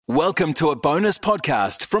Welcome to a bonus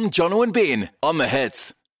podcast from Jono and Ben on The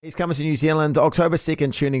Hits. He's coming to New Zealand October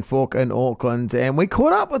 2nd, Tuning Fork in Auckland, and we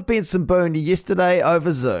caught up with Benson Boone yesterday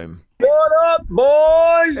over Zoom. What up,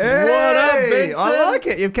 boys? Hey, what up, Benson? I like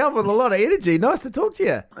it. You've come with a lot of energy. Nice to talk to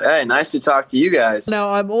you. Hey, nice to talk to you guys.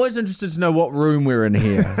 Now, I'm always interested to know what room we're in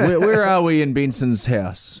here. Where are we in Benson's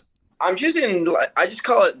house? I'm just in, I just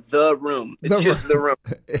call it the room. It's just the room.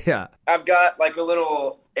 Yeah. I've got like a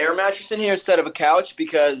little air mattress in here instead of a couch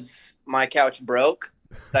because my couch broke.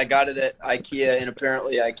 I got it at IKEA, and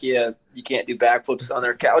apparently IKEA, you can't do backflips on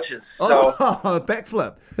their couches. So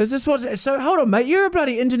Backflip. Is this what? So hold on, mate. You're a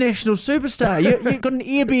bloody international superstar. You got an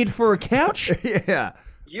airbed for a couch? Yeah.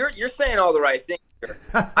 you're saying all the right things here.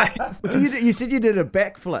 You said you did a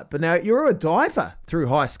backflip, but now you're a diver through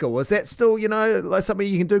high school. Is that still, like something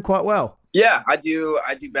you can do quite well? Yeah, I do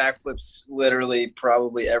backflips literally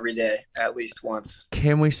probably every day, at least once.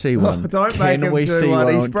 Can we see one? Don't make him do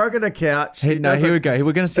one. He's broken a couch. Here we go.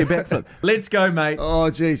 We're going to see a backflip. Let's go, mate. Oh,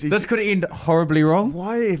 jeez. This could end horribly wrong.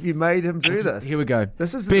 Why have you made him do this? Here we go.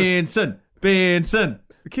 This is Benson.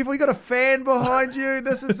 Careful, you got a fan behind you.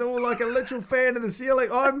 This is all like a literal fan in the ceiling.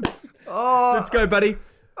 Let's go, buddy.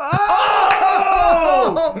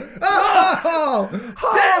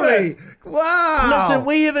 Holy! Wow! Listen,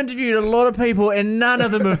 we have interviewed a lot of people, and none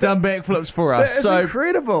of them have done backflips for us. That is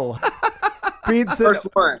incredible. Benson, First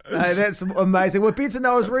one. Hey, that's amazing. Well, Benson,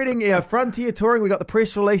 I was reading Frontier Touring. We got the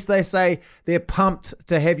press release. They say they're pumped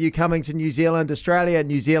to have you coming to New Zealand, Australia, and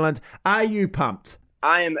New Zealand. Are you pumped?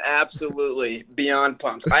 I am absolutely beyond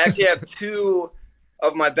pumped. I actually have two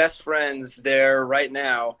of my best friends there right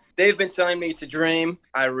now. They've been telling me it's a dream.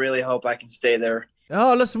 I really hope I can stay there.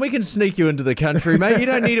 Oh, listen, we can sneak you into the country, mate. You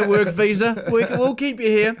don't need a work visa. We'll keep you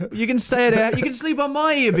here. You can stay it out. You can sleep on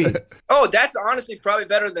my airbed. Oh, that's honestly probably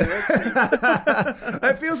better than this.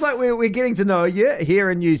 It feels like we're getting to know you here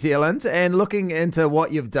in New Zealand and looking into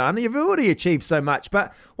what you've done. You've already achieved so much,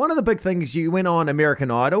 but one of the big things, you went on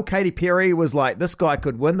American Idol. Katy Perry was like, this guy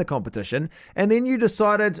could win the competition. And then you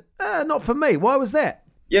decided, not for me. Why was that?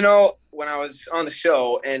 When I was on the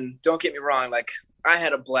show, and don't get me wrong, I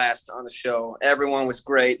had a blast on the show. Everyone was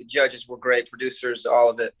great. The judges were great, producers,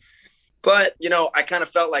 all of it. But, I kind of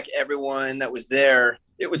felt like everyone that was there,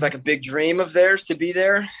 it was like a big dream of theirs to be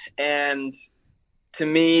there. And to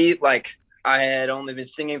me, I had only been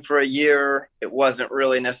singing for a year. It wasn't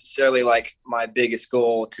really necessarily my biggest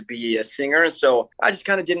goal to be a singer. And so I just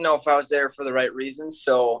kind of didn't know if I was there for the right reasons.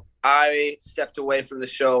 So I stepped away from the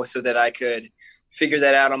show so that I could figure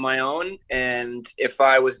that out on my own. And if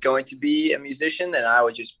I was going to be a musician, then I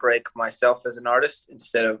would just break myself as an artist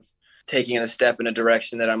instead of taking a step in a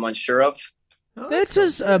direction that I'm unsure of. That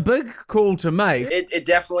is a big call to make. It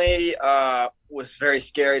definitely was very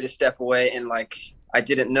scary to step away, and I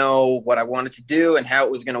didn't know what I wanted to do and how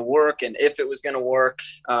it was going to work and if it was going to work.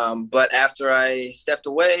 But after I stepped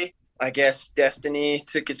away, I guess destiny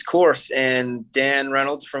took its course, and Dan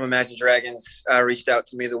Reynolds from Imagine Dragons reached out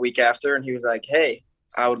to me the week after, and he was like, hey,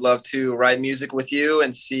 I would love to write music with you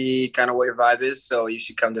and see kind of what your vibe is. So you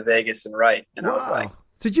should come to Vegas and write. And Wow. I was like,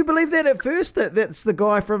 did you believe that at first, that's the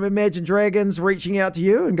guy from Imagine Dragons reaching out to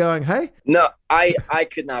you and going, hey? no, I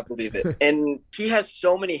could not believe it. And he has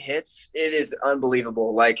so many hits. It is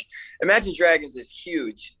unbelievable. Imagine Dragons is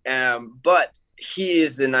huge, but he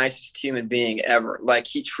is the nicest human being ever.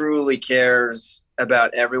 He truly cares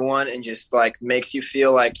about everyone and just makes you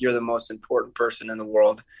feel like you're the most important person in the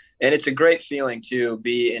world. And it's a great feeling to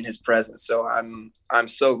be in his presence. So I'm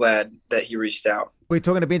so glad that he reached out. We're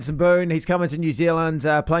talking to Benson Boone. He's coming to New Zealand,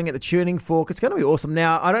 playing at the Tuning Fork. It's going to be awesome.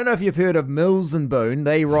 Now, I don't know if you've heard of Mills and Boone.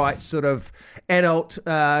 They write sort of adult,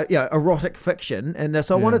 erotic fiction. And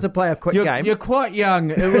so I wanted to play a quick game. You're quite young.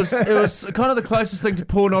 It was kind of the closest thing to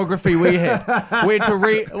pornography we had. We had to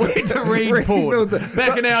read porn. Mills.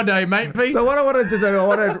 Back in our day, mate. Pete. So what I wanted to do, I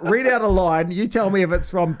want to read out a line. You tell me if it's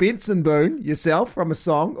from Benson Boone, yourself, from a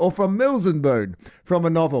song, or from Mills and Boone, from a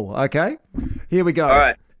novel, okay? Here we go. All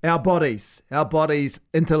right. Our bodies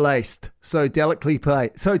interlaced, so delicately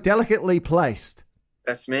placed.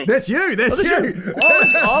 That's me. That's you. That's you.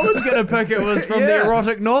 I was going to pick it was from the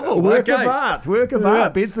erotic novel. Work Okay. of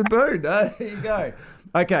art. Benson Boone. There you go.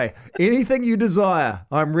 Okay. Anything you desire,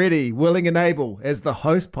 I'm ready, willing and able, as the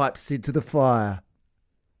host pipe said to the fire.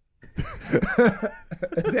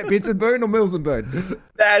 Is that Benson Boone or Mills and Boone?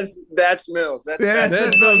 That's Mills. That's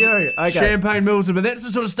That's not you. Okay. Champagne Mills, but that's the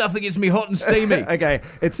sort of stuff that gets me hot and steamy. Okay.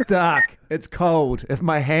 It's dark. It's cold. If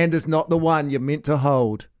my hand is not the one you're meant to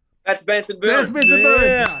hold. That's Benson Boone. That's Benson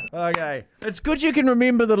Yeah. Boone. Okay. It's good you can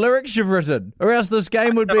remember the lyrics you've written, or else this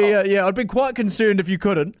game would be, I'd be quite concerned if you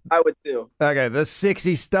couldn't. I would too. Okay, the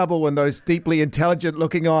sexy stubble and those deeply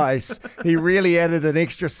intelligent-looking eyes. He really added an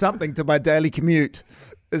extra something to my daily commute.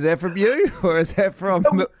 Is that from you, or is that from...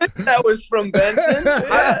 That was from Benson.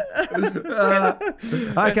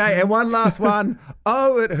 Okay, and one last one.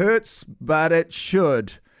 Oh, it hurts, but it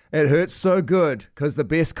should. It hurts so good, because the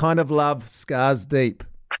best kind of love scars deep.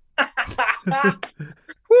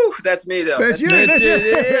 Whew, that's me, though. That's you. me. That's you.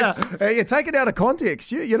 Yes. Yeah. You take it out of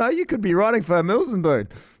context. You know, you could be writing for Mills and Boone.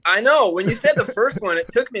 I know. When you said the first one, it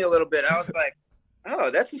took me a little bit. I was like, oh,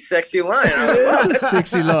 that's a sexy line. I was like, wow, That's a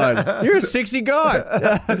sexy line. You're a sexy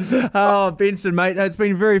guy. Oh, Benson, mate, it's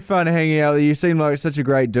been very fun hanging out with you. You seem like such a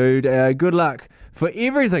great dude. Good luck for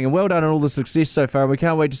everything, and well done on all the success so far. We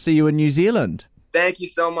can't wait to see you in New Zealand. Thank you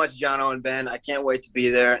so much, Jono and Ben. I can't wait to be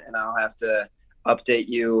there, and I'll have to update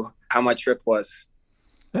you how my trip was.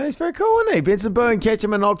 No, he's very cool, isn't he? Benson Boone, catch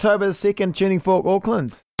him in October the 2nd, Tuning Fork,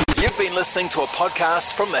 Auckland. You've been listening to a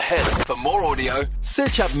podcast from The Hits. For more audio,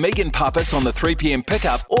 search up Megan Pappas on the 3PM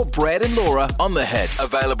Pickup or Brad and Laura on The Hits.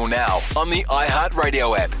 Available now on the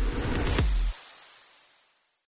iHeartRadio app.